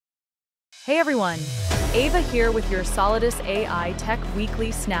Hey everyone, AVA here with your Solidus AI Tech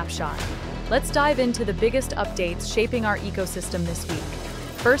Weekly Snapshot. Let's dive into the biggest updates shaping our ecosystem this week.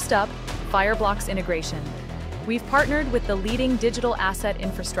 First up, Fireblocks integration. We've partnered with the leading digital asset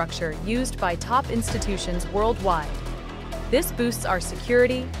infrastructure used by top institutions worldwide. This boosts our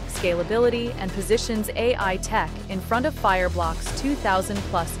security, scalability, and positions AITECH in front of Fireblocks'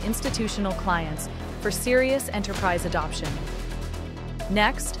 2,000+ institutional clients for serious enterprise adoption.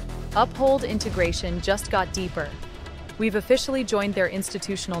 Next, Uphold integration just got deeper. We've officially joined their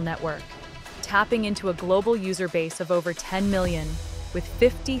institutional network, tapping into a global user base of over 10 million, with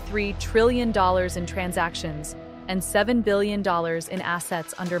 $53 trillion in transactions and $7 billion in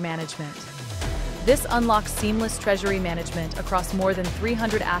assets under management. This unlocks seamless treasury management across more than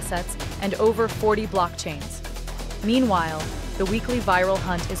 300 assets and over 40 blockchains. Meanwhile, the weekly viral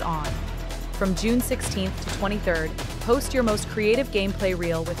hunt is on. From June 16th to 23rd, post your most creative gameplay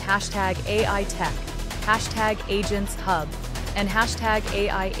reel with hashtag AITech, hashtag AgentsHub, and hashtag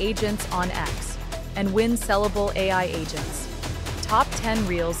AIAgents on X, and win Sellable AI agents. Top 10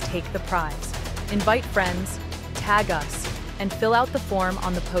 reels take the prize. Invite friends, tag us, and fill out the form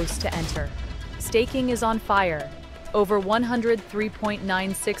on the post to enter. Staking is on fire. Over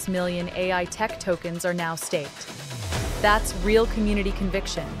 103.96 million AITech tokens are now staked. That's real community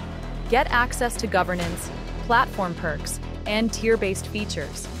conviction. Get access to governance, platform perks, and tier-based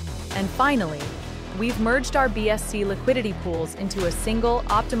features. And finally, we've merged our BSC liquidity pools into a single,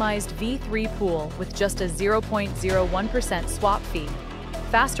 optimized V3 pool with just a 0.01% swap fee.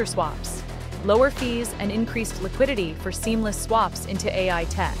 Faster swaps, lower fees, and increased liquidity for seamless swaps into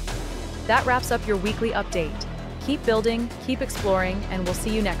AITech. That wraps up your weekly update. Keep building, keep exploring, and we'll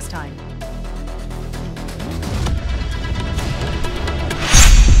see you next time.